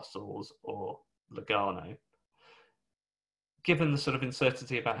under Brussels or Lugano. Given the sort of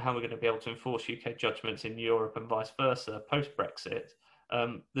uncertainty about how we're going to be able to enforce UK judgments in Europe and vice versa post-Brexit,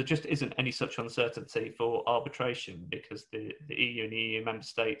 there just isn't any such uncertainty for arbitration because the EU and EU member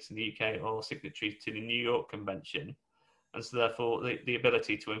states and the UK are signatories to the New York Convention. And so therefore the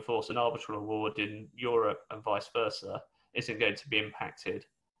ability to enforce an arbitral award in Europe and vice versa isn't going to be impacted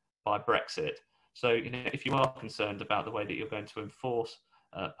by Brexit. So, if you are concerned about the way that you're going to enforce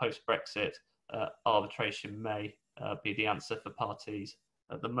post-Brexit, arbitration may be the answer for parties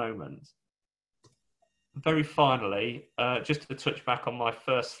at the moment. Very finally, just to touch back on my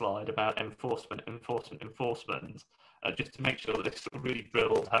first slide about enforcement, just to make sure that this really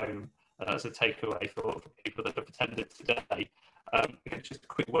drilled home as a takeaway for people that have attended today. Just a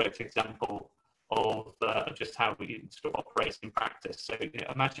quick worked example of just how we sort of operate in practice. So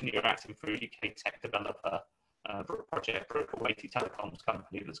imagine you're acting for a UK tech developer for a project for a Kuwaiti telecoms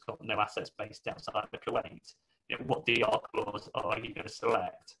company that's got no assets based outside of Kuwait. What DR clause are you going to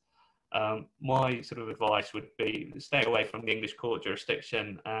select? My sort of advice would be stay away from the English court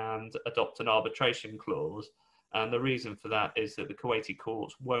jurisdiction and adopt an arbitration clause. And the reason for that is that the Kuwaiti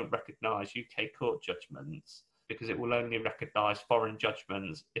courts won't recognise UK court judgments because it will only recognise foreign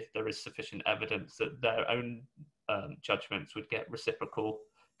judgments if there is sufficient evidence that their own judgments would get reciprocal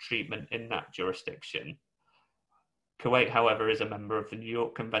treatment in that jurisdiction. Kuwait, however, is a member of the New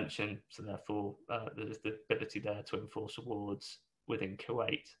York Convention, so therefore there's the ability there to enforce awards within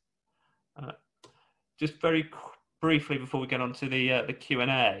Kuwait. Just very briefly before we get on to the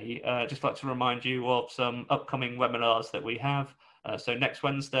Q&A, just like to remind you of some upcoming webinars that we have. So next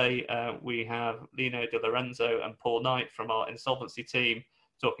Wednesday, we have Lino De Lorenzo and Paul Knight from our insolvency team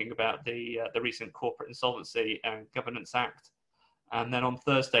talking about the recent Corporate Insolvency and Governance Act. And then on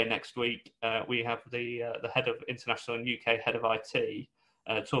Thursday next week, we have the head of international and UK head of IT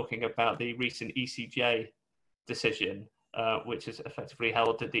talking about the recent ECJ decision, which has effectively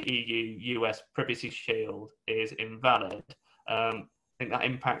held that the EU-US Privacy Shield is invalid. think that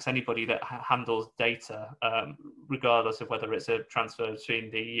impacts anybody that handles data, regardless of whether it's a transfer between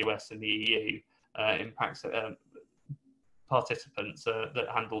the US and the EU. Impacts participants that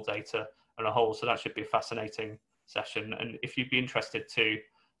handle data on a whole. So that should be a fascinating session. And if you'd be interested to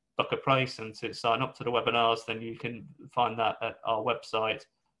book a place and to sign up to the webinars, then you can find that at our website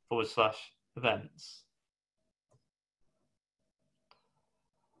 /events.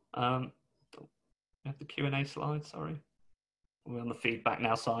 We have the Q&A slide, sorry. We're on the feedback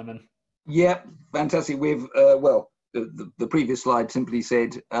now, Simon. Yeah, fantastic. We've, well, the previous slide simply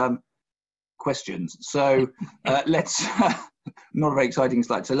said questions. So let's, not a very exciting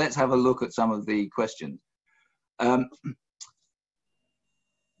slide. So let's have a look at some of the questions.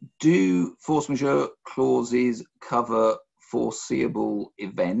 Do force majeure clauses cover foreseeable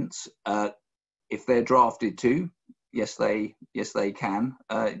events? If they're drafted to, yes, they can.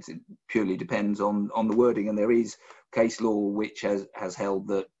 It purely depends on the wording, and there is case law which has held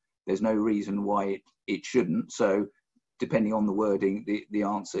that there's no reason why it shouldn't. So depending on the wording, the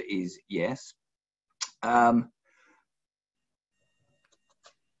answer is yes.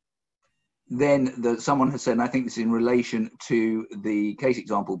 Then someone has said, and I think this is in relation to the case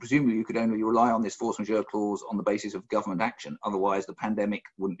example, presumably you could only rely on this force majeure clause on the basis of government action. Otherwise, the pandemic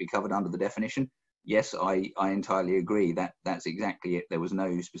wouldn't be covered under the definition. Yes, I entirely agree. That's exactly it. There was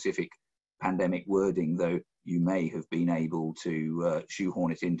no specific pandemic wording, though you may have been able to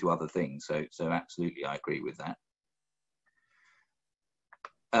shoehorn it into other things. So absolutely, I agree with that.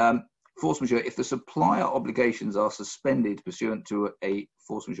 Force majeure, if the supplier obligations are suspended pursuant to a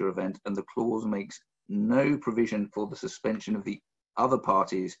force majeure event and the clause makes no provision for the suspension of the other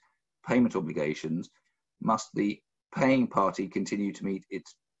party's payment obligations, must the paying party continue to meet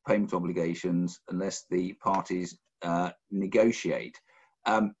its payment obligations unless the parties negotiate?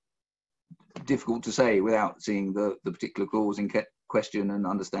 Difficult to say without seeing the particular clause in question and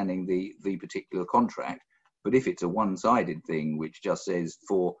understanding the particular contract. But if it's a one-sided thing which just says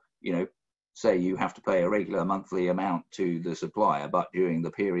for, you know, say you have to pay a regular monthly amount to the supplier, but during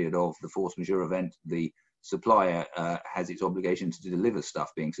the period of the force majeure event, the supplier has its obligation to deliver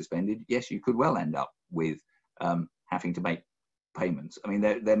stuff being suspended, yes, you could well end up with having to make payments. I mean,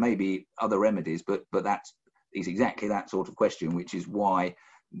 there may be other remedies, but that is exactly that sort of question, which is why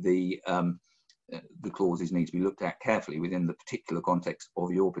the clauses need to be looked at carefully within the particular context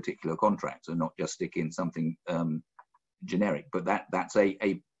of your particular contract, and not just stick in something generic. But that's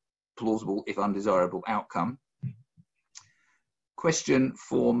a plausible, if undesirable, outcome. Question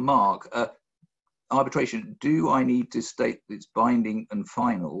for Mark. Arbitration, do I need to state that it's binding and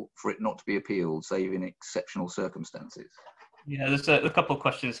final for it not to be appealed, save in exceptional circumstances? Yeah, there's a couple of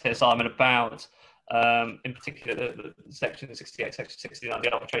questions here, Simon, about, in particular, the Section 68, Section 69,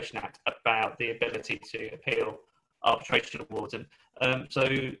 the Arbitration Act, about the ability to appeal arbitration awards. And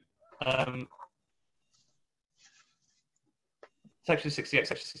Section 68,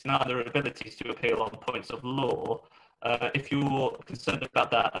 Section 69, there are abilities to appeal on points of law. If you're concerned about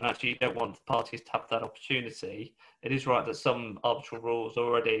that and actually you don't want the parties to have that opportunity, it is right that some arbitral rules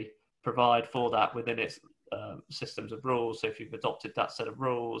already provide for that within its systems of rules. So if you've adopted that set of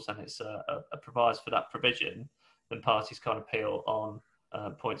rules and it's provides for that provision, then parties can appeal on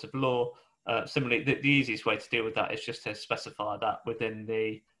points of law. Similarly, the easiest way to deal with that is just to specify that within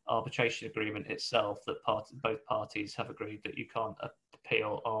the arbitration agreement itself, that both parties have agreed that you can't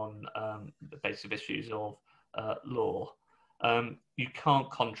appeal on the basis of issues of law. You can't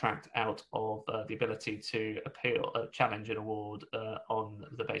contract out of the ability to appeal, challenge an award on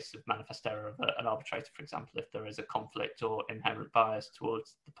the basis of manifest error of an arbitrator, for example, if there is a conflict or inherent bias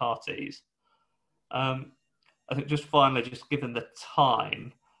towards the parties. I think just finally, just given the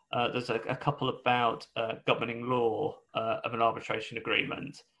time, there's a couple about governing law of an arbitration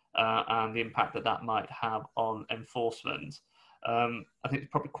agreement and the impact that might have on enforcement. I think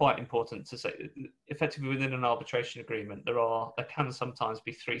it's probably quite important to say, effectively within an arbitration agreement, there can sometimes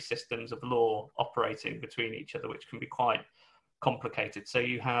be three systems of law operating between each other, which can be quite complicated. So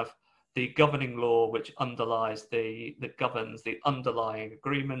you have the governing law, which governs the underlying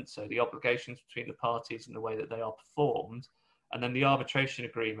agreement, so the obligations between the parties and the way that they are performed. And then the arbitration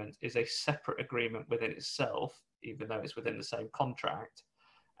agreement is a separate agreement within itself, even though it's within the same contract.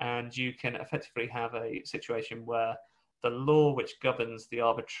 And you can effectively have a situation where the law which governs the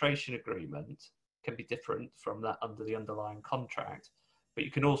arbitration agreement can be different from that under the underlying contract. But you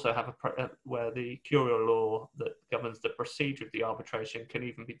can also have where the curial law that governs the procedure of the arbitration can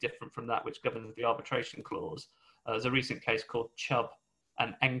even be different from that which governs the arbitration clause. There's a recent case called Chubb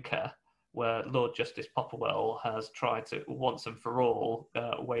and Enker, where Lord Justice Popperwell has tried to once and for all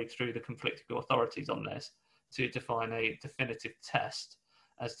wade through the conflicting authorities on this to define a definitive test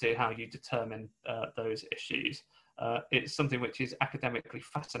as to how you determine those issues. It's something which is academically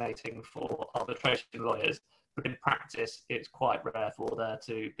fascinating for arbitration lawyers, but in practice, it's quite rare for there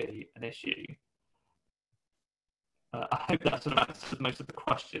to be an issue. I hope that sort of answers most of the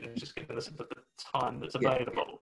questions, just given the sort of the time that's available.